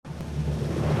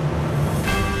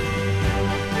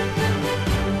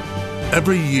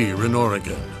Every year in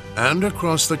Oregon and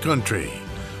across the country,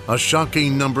 a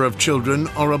shocking number of children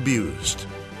are abused.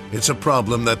 It's a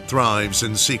problem that thrives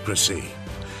in secrecy.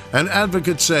 And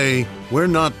advocates say we're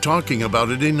not talking about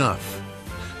it enough.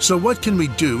 So what can we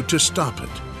do to stop it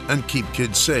and keep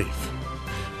kids safe?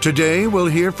 Today we'll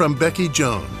hear from Becky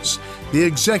Jones, the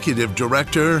Executive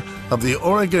Director of the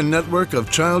Oregon Network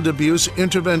of Child Abuse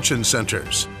Intervention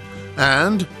Centers,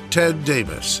 and Ted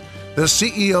Davis, the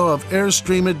CEO of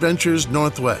Airstream Adventures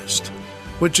Northwest,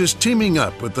 which is teaming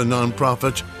up with the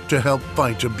nonprofit to help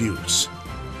fight abuse.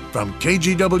 From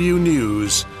KGW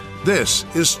News, this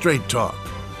is Straight Talk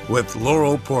with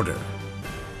Laurel Porter.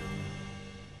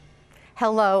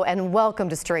 Hello and welcome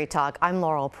to Straight Talk. I'm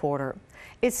Laurel Porter.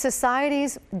 It's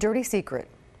society's dirty secret,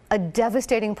 a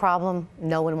devastating problem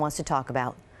no one wants to talk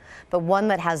about, but one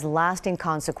that has lasting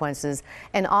consequences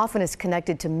and often is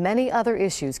connected to many other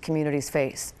issues communities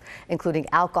face, including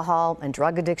alcohol and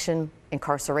drug addiction,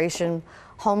 incarceration,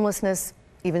 homelessness,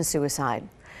 even suicide.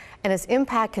 And its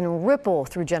impact can ripple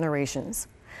through generations.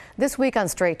 This week on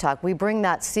Straight Talk, we bring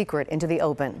that secret into the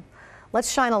open.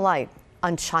 Let's shine a light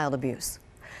on child abuse.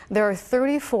 There are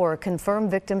 34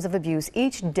 confirmed victims of abuse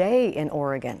each day in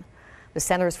Oregon. The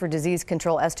Centers for Disease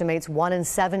Control estimates 1 in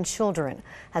 7 children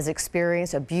has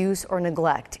experienced abuse or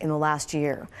neglect in the last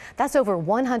year. That's over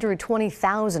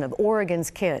 120,000 of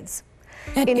Oregon's kids.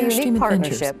 In a unique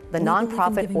partnership, the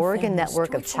nonprofit Oregon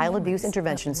Network of Child Abuse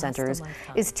Intervention Centers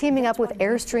is teaming up with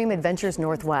Airstream Adventures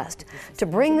Northwest to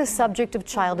bring the subject of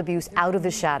child abuse out of the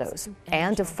shadows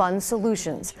and to fund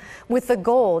solutions, with the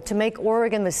goal to make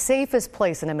Oregon the safest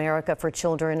place in America for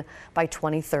children by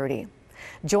 2030.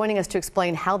 Joining us to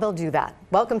explain how they'll do that,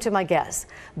 welcome to my guest,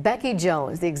 Becky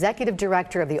Jones, the Executive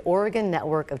Director of the Oregon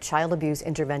Network of Child Abuse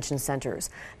Intervention Centers.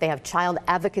 They have child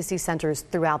advocacy centers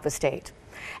throughout the state.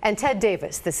 And Ted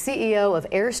Davis, the CEO of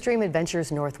Airstream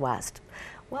Adventures Northwest.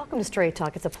 Welcome to Straight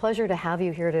Talk. It's a pleasure to have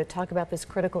you here to talk about this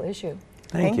critical issue.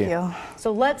 Thank you.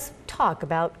 So let's talk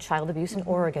about child abuse in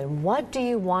Oregon. What do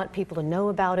you want people to know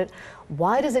about it?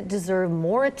 Why does it deserve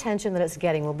more attention than it's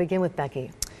getting? We'll begin with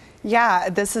Becky. Yeah,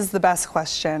 this is the best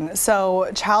question. So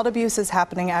child abuse is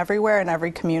happening everywhere in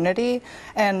every community.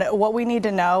 And what we need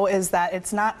to know is that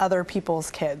it's not other people's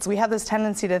kids. We have this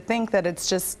tendency to think that it's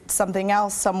just something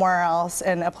else somewhere else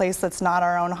in a place that's not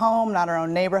our own home, not our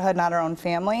own neighborhood, not our own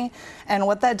family. And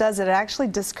what that does, it actually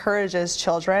discourages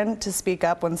children to speak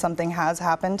up when something has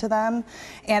happened to them.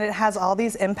 And it has all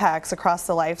these impacts across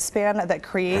the lifespan that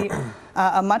create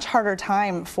a much harder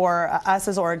time for us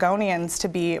as Oregonians to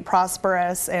be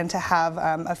prosperous and to have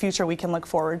a future we can look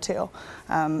forward to.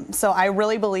 So I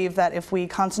really believe that if we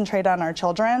concentrate on our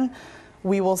children,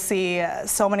 we will see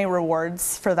so many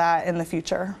rewards for that in the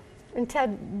future. And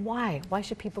Ted, why? Why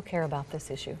should people care about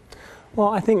this issue? Well,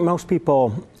 I think most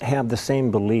people have the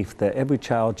same belief that every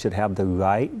child should have the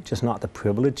right, just not the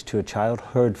privilege, to a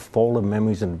childhood full of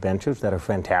memories and adventures that are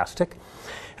fantastic.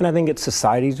 And I think it's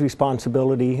society's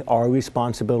responsibility, our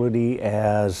responsibility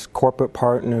as corporate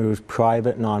partners,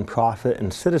 private, nonprofit,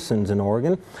 and citizens in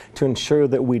Oregon to ensure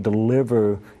that we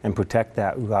deliver and protect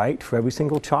that right for every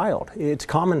single child. It's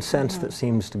common sense that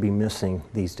seems to be missing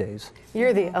these days.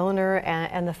 You're the owner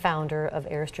and the founder of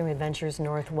Airstream Adventures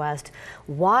Northwest.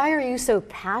 Why are you so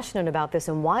passionate about this,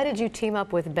 and why did you team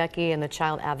up with Becky and the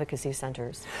Child Advocacy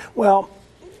Centers? Well,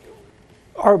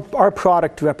 our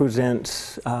product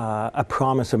represents a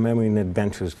promise of memory and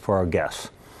adventures for our guests.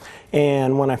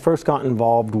 And when I first got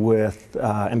involved with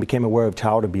and became aware of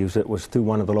child abuse, it was through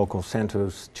one of the local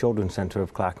centers, Children's Center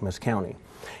of Clackamas County.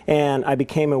 And I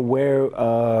became aware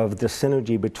of the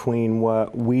synergy between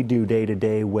what we do day to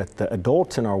day with the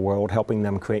adults in our world, helping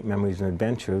them create memories and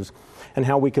adventures, and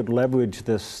how we could leverage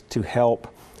this to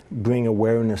help bring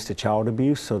awareness to child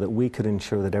abuse so that we could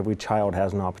ensure that every child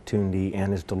has an opportunity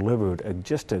and is delivered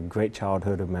just a great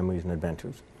childhood of memories and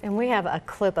adventures. And we have a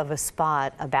clip of a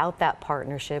spot about that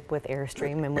partnership with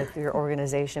Airstream and with your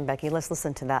organization, Becky. Let's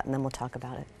listen to that and then we'll talk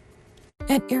about it.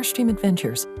 At Airstream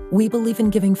Adventures, we believe in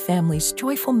giving families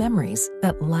joyful memories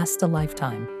that last a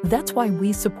lifetime. That's why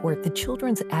we support the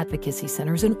Children's Advocacy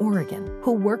Centers in Oregon,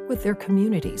 who work with their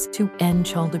communities to end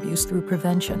child abuse through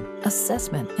prevention,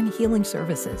 assessment, and healing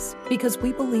services. Because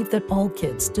we believe that all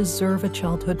kids deserve a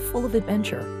childhood full of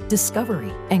adventure,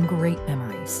 discovery, and great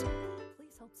memories.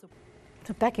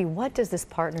 So Becky, what does this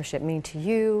partnership mean to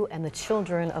you and the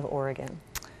children of Oregon?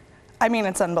 I mean,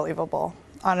 it's unbelievable.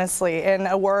 Honestly, in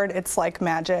a word, it's like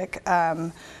magic.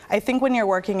 I think when you're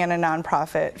working in a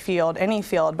nonprofit field, any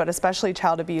field, but especially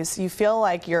child abuse, you feel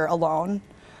like you're alone.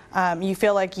 You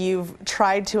feel like you've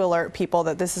tried to alert people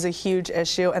that this is a huge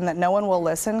issue and that no one will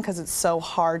listen because it's so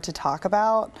hard to talk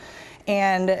about.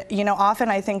 And often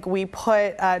I think we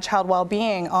put child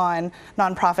well-being on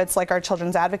nonprofits like our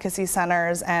children's advocacy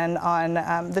centers and on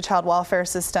the child welfare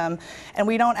system, and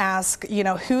we don't ask,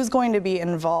 who's going to be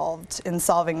involved in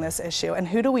solving this issue and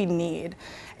who do we need?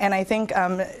 And I think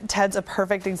Ted's a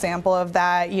perfect example of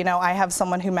that. I have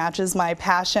someone who matches my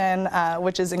passion,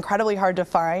 which is incredibly hard to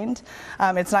find.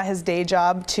 It's not his day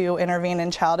job to intervene in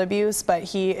child abuse, but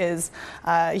he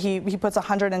puts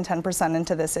 110%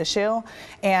 into this issue.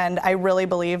 And I really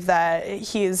believe that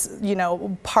he's,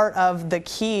 part of the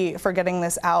key for getting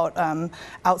this out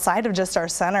outside of just our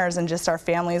centers and just our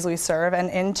families we serve and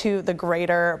into the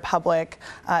greater public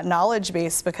knowledge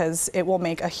base, because it will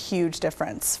make a huge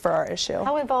difference for our issue.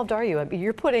 How involved are you?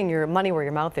 You're putting your money where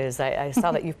your mouth is. I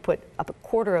saw that you've put up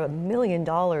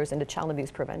 $250,000 into child abuse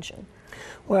prevention.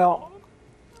 Well,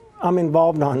 I'm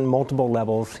involved on multiple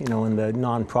levels. In the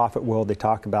nonprofit world, they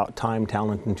talk about time,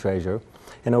 talent, and treasure.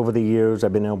 And over the years,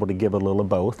 I've been able to give a little of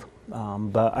both.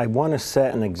 But I want to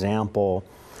set an example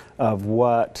of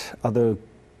what other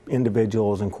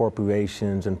individuals and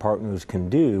corporations and partners can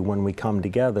do when we come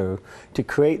together to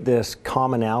create this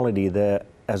commonality that,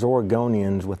 as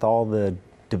Oregonians, with all the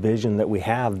division that we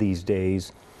have these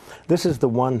days, this is the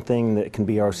one thing that can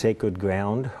be our sacred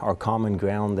ground, our common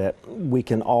ground that we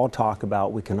can all talk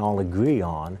about, we can all agree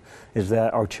on, is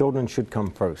that our children should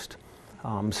come first.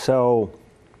 So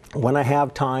when I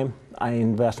have time, I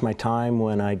invest my time.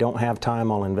 When I don't have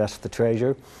time, I'll invest the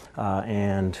treasure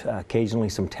and occasionally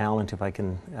some talent if I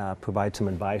can provide some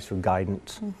advice or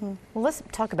guidance. Mm-hmm. Well, let's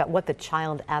talk about what the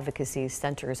child advocacy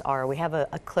centers are. We have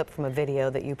a clip from a video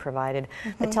that you provided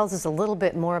that tells us a little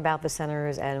bit more about the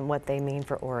centers and what they mean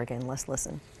for Oregon. Let's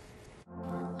listen.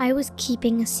 I was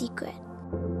keeping a secret.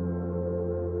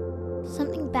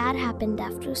 Something bad happened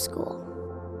after school.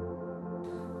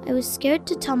 I was scared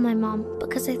to tell my mom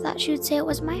because I thought she would say it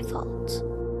was my fault.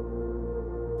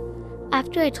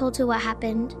 After I told her what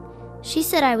happened, she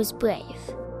said I was brave.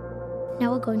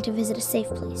 Now we're going to visit a safe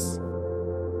place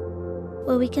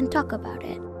where we can talk about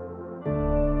it.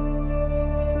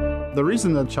 The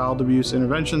reason that child abuse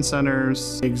intervention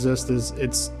centers exist is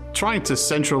it's trying to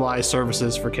centralize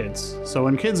services for kids. So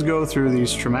when kids go through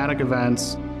these traumatic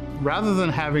events, rather than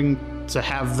having to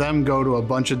have them go to a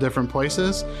bunch of different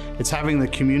places, it's having the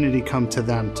community come to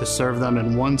them to serve them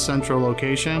in one central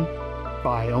location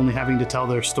by only having to tell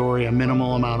their story a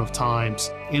minimal amount of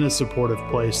times in a supportive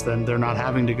place. Then they're not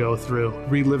having to go through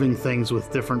reliving things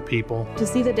with different people. To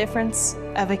see the difference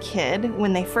of a kid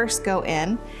when they first go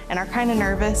in and are kind of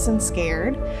nervous and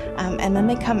scared, and then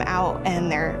they come out and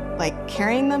they're like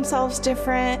carrying themselves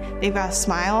different, they've got a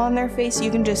smile on their face,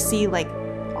 you can just see like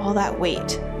all that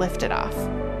weight lifted off.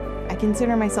 I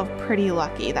consider myself pretty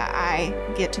lucky that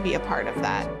I get to be a part of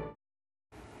that.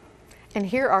 And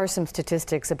here are some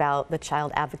statistics about the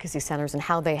child advocacy centers and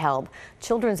how they help.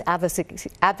 Children's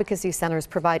advocacy centers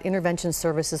provide intervention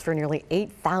services for nearly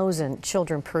 8,000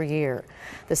 children per year.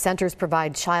 The centers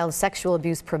provide child sexual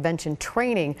abuse prevention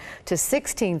training to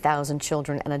 16,000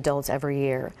 children and adults every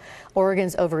year.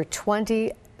 Oregon's over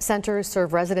 20 centers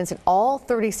serve residents in all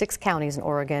 36 counties in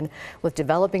Oregon, with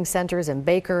developing centers in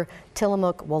Baker,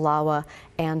 Tillamook, Wallowa,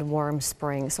 and Warm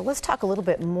Springs. So let's talk a little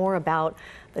bit more about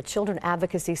the children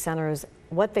advocacy centers,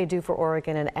 what they do for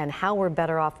Oregon, and how we're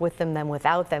better off with them than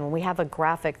without them. And we have a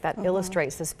graphic that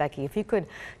illustrates this, Becky. If you could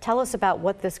tell us about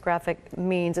what this graphic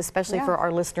means, especially for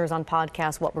our listeners on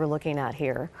podcast, what we're looking at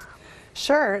here.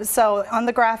 Sure. So on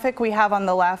the graphic, we have on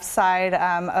the left side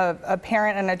a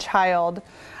parent and a child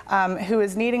who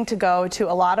is needing to go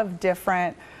to a lot of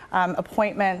different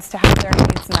appointments to have their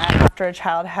needs met after a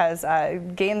child has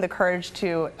gained the courage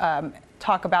to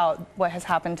talk about what has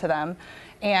happened to them.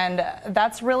 And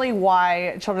that's really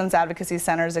why children's advocacy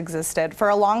centers existed. For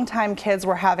a long time, kids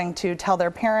were having to tell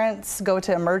their parents, go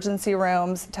to emergency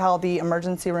rooms, tell the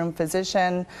emergency room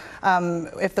physician,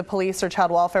 if the police or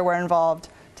child welfare were involved,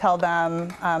 tell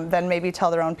them, then maybe tell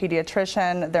their own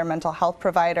pediatrician, their mental health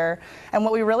provider. And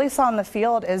what we really saw in the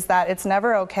field is that it's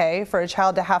never okay for a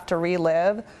child to have to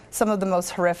relive some of the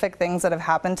most horrific things that have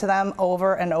happened to them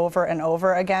over and over and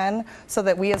over again, so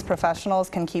that we as professionals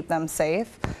can keep them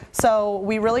safe. So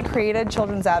we really created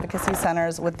children's advocacy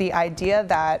centers with the idea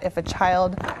that if a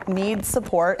child needs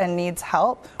support and needs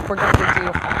help, we're going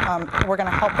to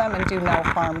help them and do no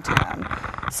harm to them.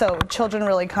 So children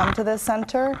really come to this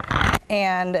center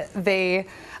and they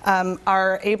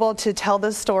are able to tell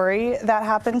the story that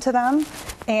happened to them,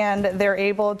 and they're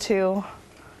able to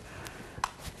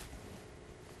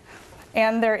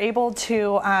And they're able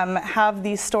to have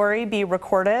the story be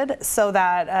recorded so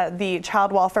that the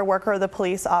child welfare worker or the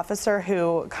police officer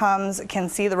who comes can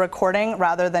see the recording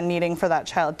rather than needing for that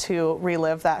child to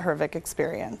relive that horrific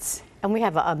experience. And we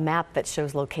have a map that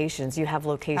shows locations. You have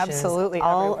locations Absolutely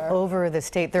all everywhere. over the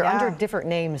state. They're Yeah. under different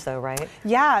names though, right?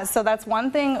 Yeah, so that's one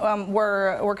thing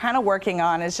we're kind of working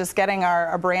on, is just getting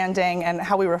our branding and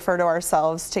how we refer to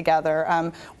ourselves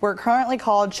together. We're currently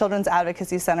called Children's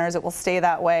Advocacy Centers. It will stay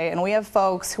that way. And we have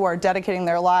folks who are dedicating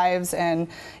their lives in,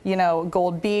 you know,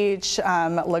 Gold Beach,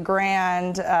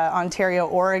 LeGrand, Ontario,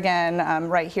 Oregon,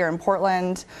 right here in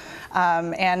Portland.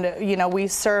 And, you know, we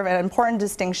serve, an important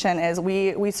distinction is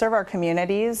we serve our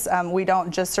communities. We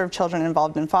don't just serve children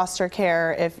involved in foster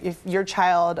care. If your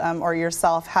child or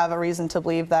yourself have a reason to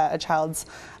believe that a child's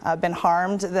been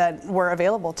harmed, that we're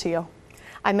available to you.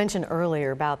 I mentioned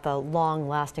earlier about the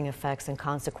long-lasting effects and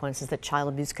consequences that child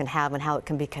abuse can have and how it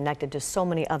can be connected to so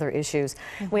many other issues.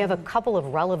 We have a couple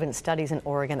of relevant studies in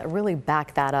Oregon that really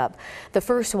back that up. The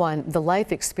first one, the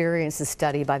Life Experiences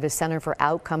study by the Center for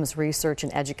Outcomes Research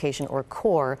and Education, or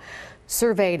CORE,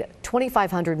 surveyed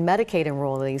 2,500 Medicaid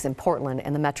enrollees in Portland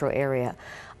and the metro area.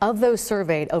 Of those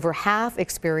surveyed, over half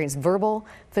experienced verbal,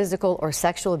 physical, or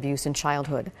sexual abuse in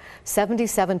childhood.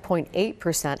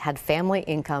 77.8% had family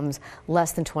incomes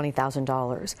less than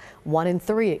 $20,000. 1 in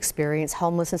 3 experienced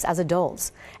homelessness as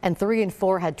adults, and 3 in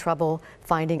 4 had trouble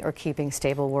finding or keeping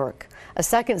stable work. A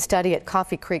second study at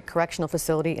Coffee Creek Correctional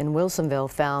Facility in Wilsonville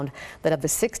found that of the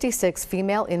 66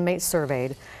 female inmates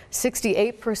surveyed,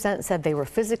 68% said they were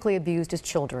physically abused as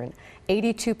children,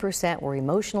 82% were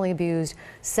emotionally abused,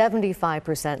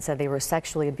 75% said they were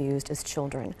sexually abused as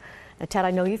children. Now, Ted,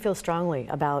 I know you feel strongly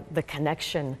about the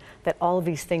connection that all of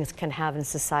these things can have in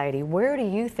society. Where do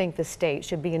you think the state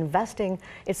should be investing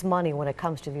its money when it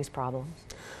comes to these problems?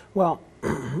 Well,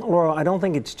 Laurel, I don't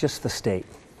think it's just the state.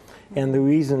 And the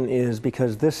reason is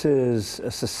because this is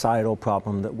a societal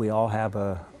problem that we all have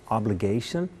an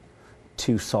obligation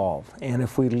to solve. And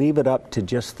if we leave it up to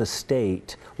just the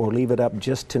state, or leave it up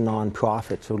just to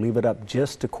nonprofits, or leave it up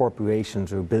just to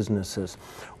corporations or businesses,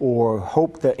 or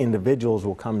hope that individuals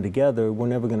will come together, we're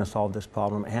never going to solve this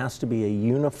problem. It has to be a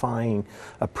unifying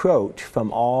approach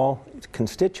from all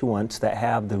constituents that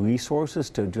have the resources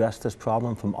to address this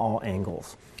problem from all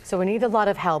angles. So we need a lot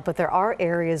of help, but there are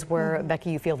areas where,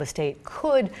 Becky, you feel the state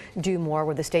could do more,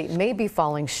 where the state may be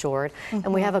falling short.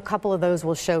 And we have a couple of those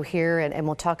we'll show here, and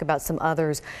we'll talk about some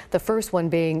others. The first one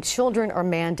being children are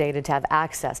mandated to have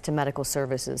access to medical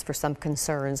services for some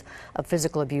concerns of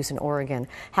physical abuse in Oregon.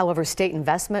 However, state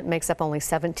investment makes up only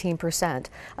 17%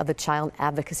 of the Child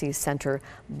Advocacy Center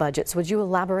budget. So would you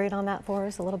elaborate on that for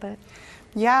us a little bit?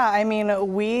 Yeah, I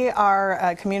mean, we are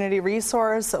a community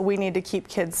resource. We need to keep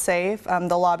kids safe.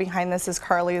 The law behind this is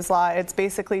Carly's Law. It's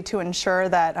basically to ensure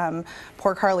that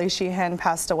poor Carly Sheehan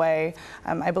passed away,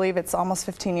 I believe it's almost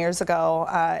 15 years ago,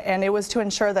 and it was to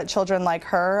ensure that children like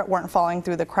her weren't falling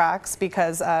through the cracks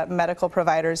because medical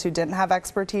providers who didn't have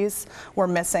expertise were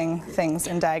missing things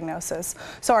in diagnosis.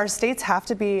 So our states have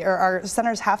to be, or our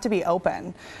centers have to be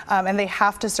open, and they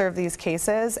have to serve these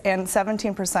cases, and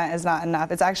 17% is not enough.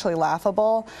 It's actually laughable.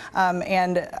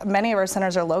 And many of our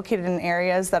centers are located in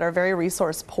areas that are very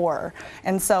resource poor.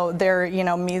 And so their,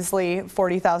 measly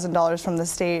 $40,000 from the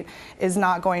state is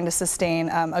not going to sustain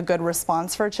a good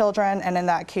response for children. And in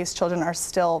that case, children are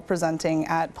still presenting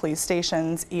at police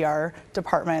stations, ER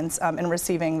departments, and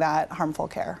receiving that harmful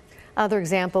care. Other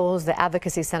examples, the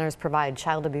advocacy centers provide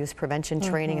child abuse prevention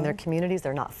training in their communities.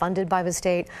 They're not funded by the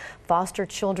state. Foster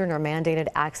children are mandated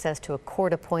access to a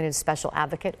court-appointed special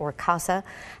advocate, or CASA.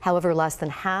 However, less than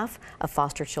half of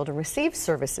foster children receive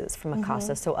services from a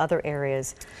CASA, so other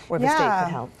areas where the state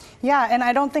could help. Yeah, and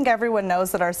I don't think everyone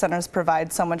knows that our centers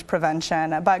provide so much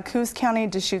prevention. But Coos County,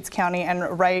 Deschutes County,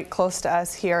 and right close to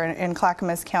us here in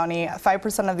Clackamas County,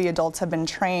 5% of the adults have been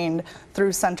trained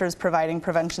through centers providing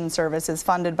prevention services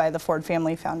funded by the Ford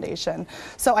Family Foundation.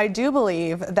 So I do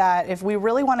believe that if we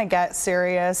really want to get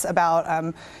serious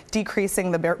about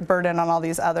decreasing the burden on all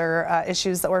these other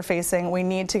issues that we're facing, we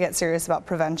need to get serious about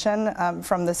prevention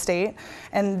from the state.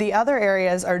 And the other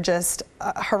areas are just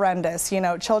horrendous.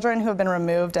 Children who have been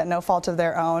removed at no fault of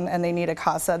their own and they need a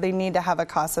CASA, they need to have a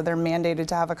CASA. They're mandated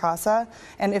to have a CASA.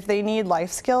 And if they need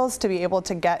life skills to be able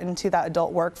to get into that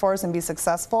adult workforce and be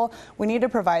successful, we need to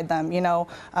provide them.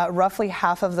 roughly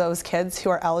half of those kids who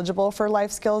are eligible for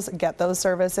life skills get those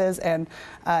services, and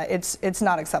it's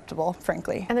not acceptable,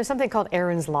 frankly. And there's something called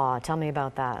Erin's Law. Tell me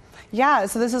about that. Yeah,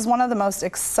 so this is one of the most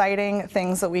exciting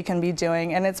things that we can be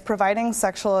doing, and it's providing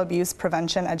sexual abuse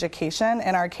prevention education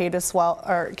in our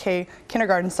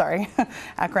kindergarten,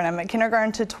 acronym,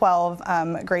 kindergarten to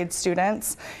 12 grade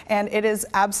students. And it is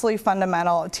absolutely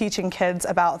fundamental, teaching kids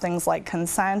about things like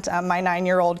consent. My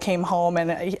 9-year-old came home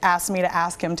and he asked me to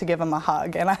ask him to give him a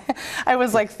hug, and I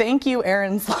was like, thank you,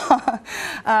 Erin's Law.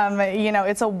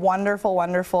 It's a wonderful,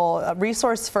 wonderful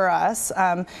resource for us.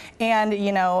 And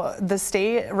the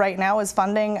state right now is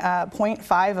funding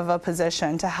 0.5 of a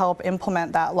position to help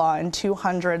implement that law in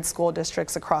 200 school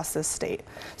districts across this state.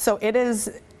 So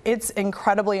it's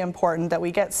incredibly important that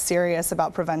we get serious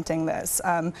about preventing this.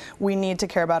 We need to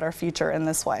care about our future in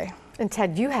this way. And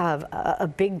Ted, you have a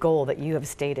big goal that you have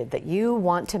stated, that you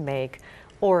want to make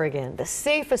Oregon the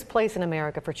safest place in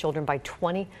America for children by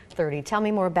 2030. Tell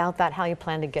me more about that, how you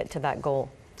plan to get to that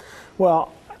goal.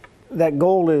 Well, that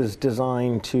goal is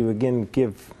designed to, again,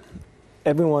 give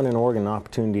everyone in Oregon an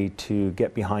opportunity to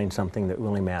get behind something that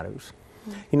really matters.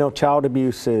 Child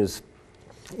abuse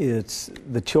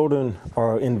the children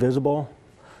are invisible,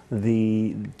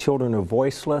 the children are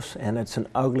voiceless, and it's an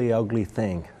ugly, ugly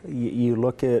thing. You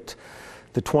look at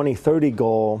the 2030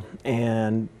 goal,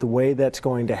 and the way that's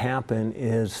going to happen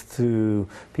is through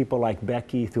people like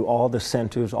Becky, through all the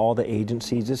centers, all the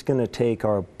agencies. It's going to take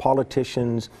our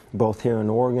politicians, both here in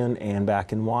Oregon and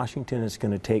back in Washington. It's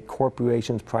going to take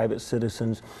corporations, private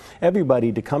citizens,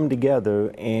 everybody to come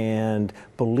together and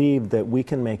believe that we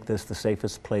can make this the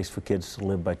safest place for kids to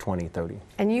live by 2030.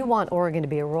 And you want Oregon to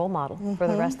be a role model for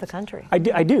the rest of the country. I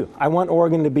do. I want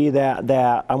Oregon to be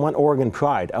that I want Oregon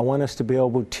pride. I want us to be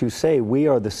able to say we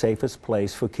are the safest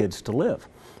place for kids to live,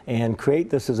 and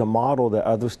create this as a model that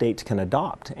other states can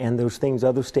adopt. And those things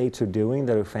other states are doing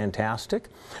that are fantastic.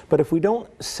 But if we don't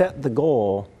set the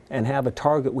goal and have a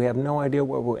target, we have no idea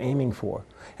what we're aiming for.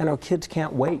 And our kids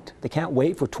can't wait. They can't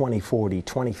wait for 2040,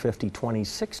 2050,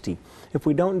 2060. If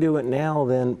we don't do it now,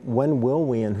 then when will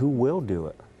we, and who will do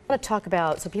it? I want to talk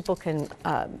about, so people can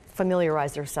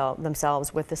familiarize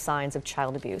themselves with the signs of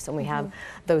child abuse, and we have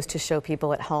those to show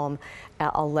people at home.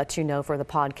 I'll let you know for the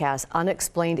podcast: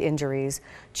 unexplained injuries,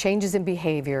 changes in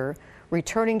behavior,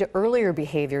 returning to earlier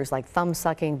behaviors like thumb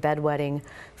sucking, bedwetting,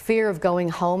 fear of going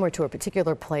home or to a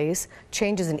particular place,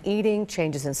 changes in eating,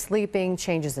 changes in sleeping,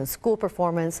 changes in school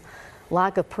performance,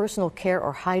 lack of personal care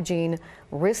or hygiene,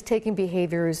 risk-taking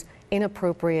behaviors,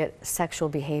 inappropriate sexual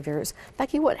behaviors.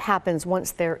 Becky, what happens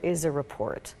once there is a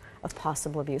report of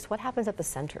possible abuse? What happens at the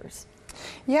centers?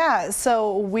 Yeah,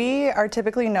 so we are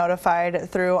typically notified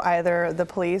through either the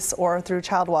police or through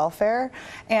child welfare.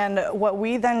 And what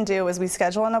we then do is we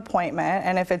schedule an appointment.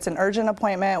 And if it's an urgent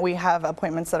appointment, we have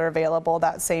appointments that are available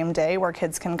that same day where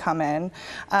kids can come in.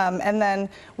 And then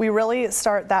we really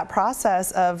start that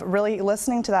process of really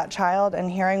listening to that child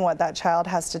and hearing what that child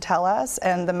has to tell us,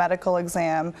 and the medical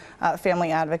exam,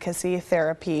 family advocacy,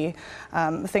 therapy,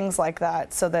 things like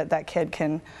that, so that that kid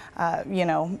can,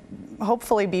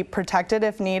 hopefully be protected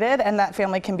if needed, and that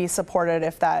family can be supported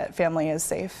if that family is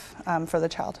safe for the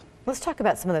child. Let's talk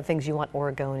about some of the things you want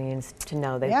Oregonians to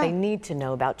know, that they need to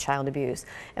know about child abuse.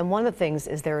 And one of the things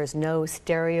is there is no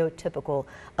stereotypical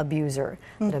abuser.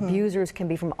 That abusers can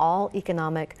be from all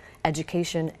economic,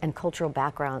 education, and cultural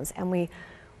backgrounds. And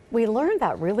we learned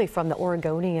that really from the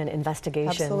Oregonian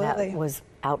investigation that was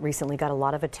out recently, got a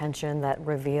lot of attention, that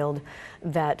revealed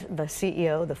that the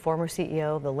CEO, the former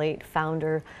CEO, the late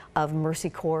founder of Mercy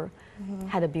Corps,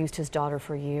 had abused his daughter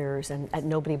for years, and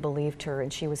nobody believed her,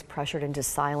 and she was pressured into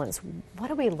silence. What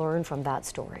do we learn from that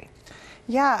story?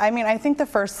 Yeah, I mean, I think the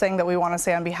first thing that we want to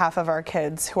say on behalf of our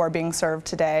kids who are being served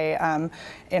today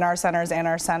in our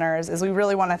centers is we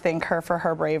really want to thank her for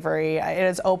her bravery. It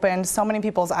has opened so many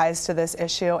people's eyes to this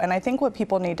issue, and I think what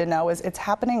people need to know is it's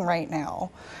happening right now.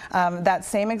 That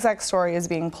same exact story is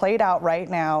being played out right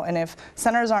now, and if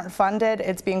centers aren't funded,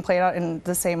 it's being played out in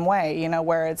the same way,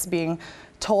 where it's being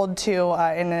told to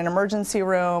in an emergency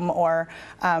room, or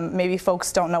maybe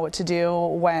folks don't know what to do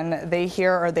when they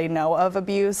hear or they know of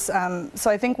abuse.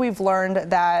 So I think we've learned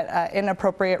that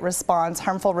inappropriate response,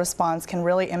 harmful response, can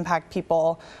really impact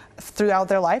people throughout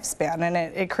their lifespan, and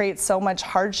it creates so much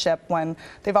hardship when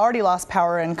they've already lost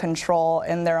power and control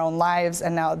in their own lives,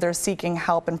 and now they're seeking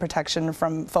help and protection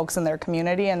from folks in their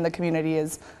community, and the community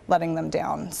is letting them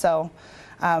down. So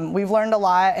we've learned a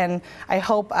lot, and I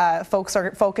hope folks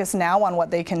are focused now on what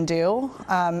they can do,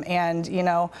 and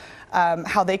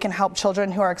how they can help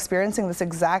children who are experiencing this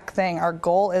exact thing. Our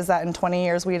goal is that in 20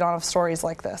 years we don't have stories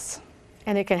like this.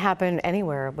 And it can happen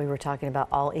anywhere. We were talking about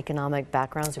all economic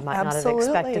backgrounds. We might Absolutely.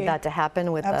 not have expected that to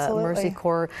happen with Mercy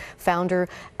Corps founder.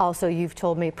 Also, you've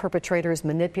told me perpetrators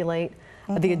manipulate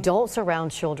the adults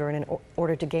around children in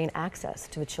order to gain access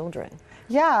to the children.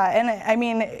 Yeah, and I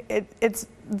mean,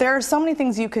 there are so many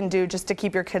things you can do just to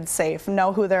keep your kids safe.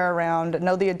 Know who they're around,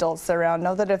 know the adults they're around,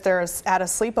 know that if they're at a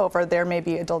sleepover, there may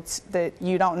be adults that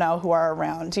you don't know who are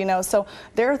around, you know? So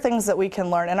there are things that we can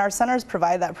learn, and our centers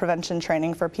provide that prevention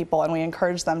training for people, and we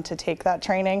encourage them to take that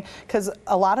training, because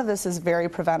a lot of this is very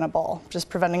preventable, just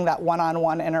preventing that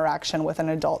one-on-one interaction with an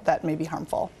adult that may be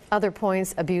harmful. Other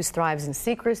points, abuse thrives in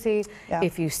secrecy. Yeah.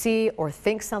 If you see or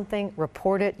think something,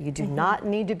 report it. You do not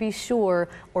need to be sure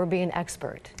or be an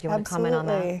expert. Do you want to comment on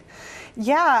that?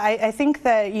 Yeah, I think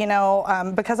that, you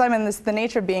know, because I'm in the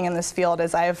nature of being in this field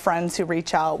is I have friends who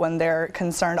reach out when they're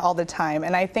concerned all the time.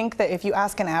 And I think that if you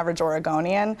ask an average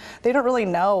Oregonian, they don't really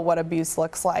know what abuse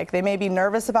looks like. They may be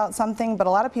nervous about something, but a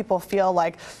lot of people feel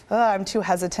like, oh, I'm too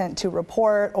hesitant to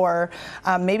report, or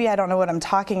maybe I don't know what I'm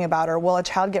talking about, or will a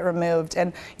child get removed?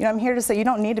 And, you know, I'm here to say you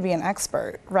don't need to be an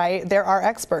expert, right? There are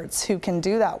experts who can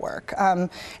do that work.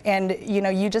 And, you know,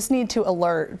 you just need to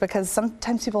alert, because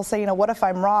sometimes people say, you know, what if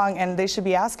I'm wrong? And they should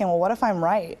be asking, well, what if I'm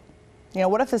right? You know,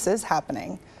 what if this is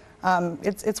happening?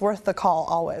 It's worth the call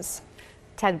always.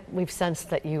 Ted, we've sensed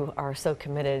that you are so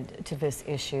committed to this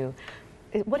issue.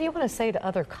 What do you want to say to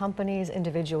other companies,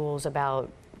 individuals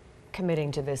about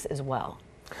committing to this as well?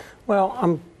 Well,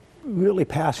 I'm really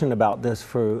passionate about this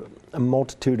for a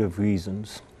multitude of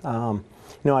reasons.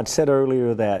 You know, I'd said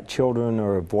earlier that children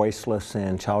are voiceless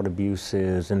and child abuse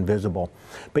is invisible,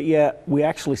 but yet we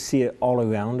actually see it all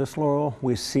around us, Laurel.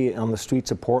 We see it on the streets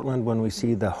of Portland when we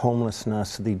see the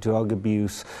homelessness, the drug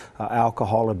abuse,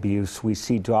 alcohol abuse. We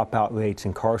see dropout rates,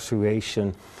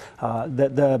 incarceration.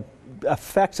 The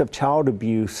effects of child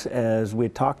abuse, as we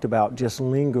talked about, just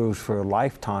lingers for a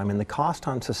lifetime, and the cost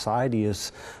on society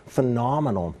is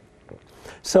phenomenal.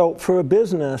 So for a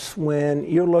business, when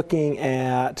you're looking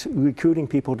at recruiting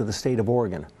people to the state of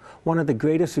Oregon, one of the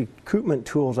greatest recruitment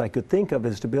tools I could think of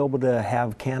is to be able to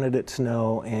have candidates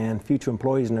know and future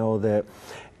employees know that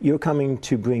you're coming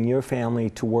to bring your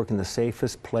family to work in the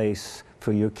safest place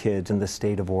for your kids in the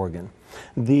state of Oregon.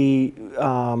 The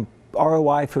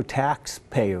ROI for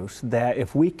taxpayers, that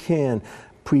if we can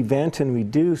prevent and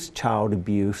reduce child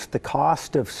abuse, the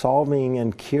cost of solving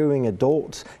and curing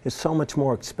adults is so much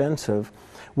more expensive.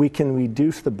 We can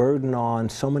reduce the burden on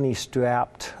so many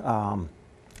strapped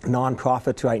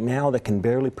nonprofits right now that can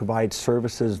barely provide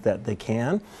services that they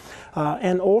can.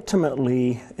 And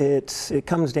ultimately, it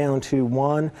comes down to,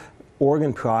 one,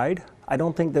 Oregon pride. I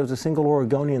don't think there's a single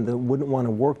Oregonian that wouldn't want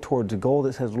to work towards a goal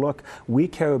that says, look, we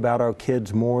care about our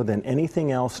kids more than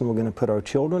anything else, and we're going to put our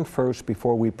children first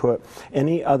before we put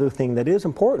any other thing that is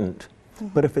important.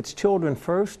 But if it's children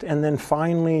first, and then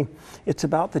finally, it's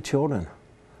about the children.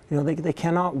 You know, they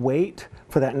cannot wait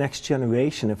for that next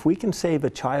generation. If we can save a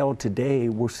child today,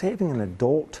 we're saving an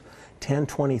adult 10,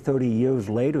 20, 30 years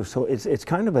later. So it's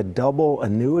kind of a double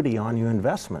annuity on your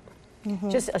investment.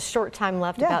 Just a short time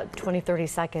left, about 20, 30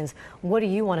 seconds. What do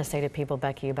you want to say to people,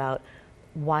 Becky, about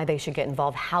why they should get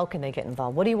involved? How can they get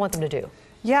involved? What do you want them to do?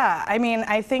 Yeah, I mean,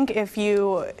 I think if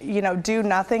you do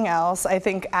nothing else, I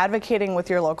think advocating with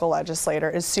your local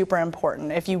legislator is super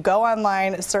important. If you go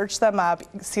online, search them up,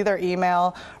 see their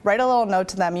email, write a little note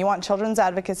to them. You want children's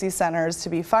advocacy centers to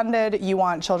be funded. You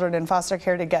want children in foster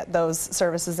care to get those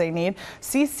services they need.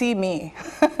 CC me.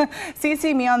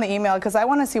 CC me on the email, because I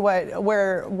want to see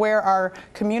where our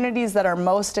communities that are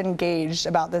most engaged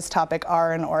about this topic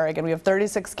are in Oregon. We have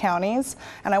 36 counties,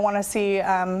 and I want to see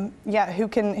who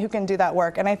can do that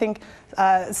work. And I think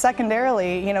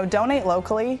secondarily, donate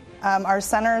locally. Our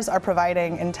centers are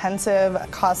providing intensive,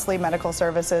 costly medical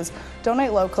services.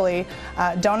 Donate locally.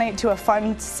 Donate to a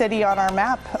fun city on our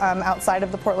map outside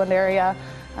of the Portland area.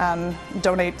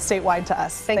 Donate statewide to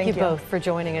us. Thank you both for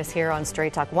joining us here on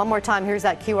Straight Talk. One more time, here's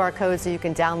that QR code so you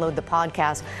can download the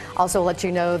podcast. Also let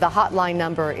you know the hotline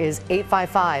number is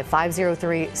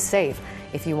 855-503-SAFE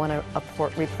if you want to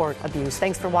report abuse.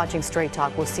 Thanks for watching Straight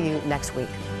Talk. We'll see you next week.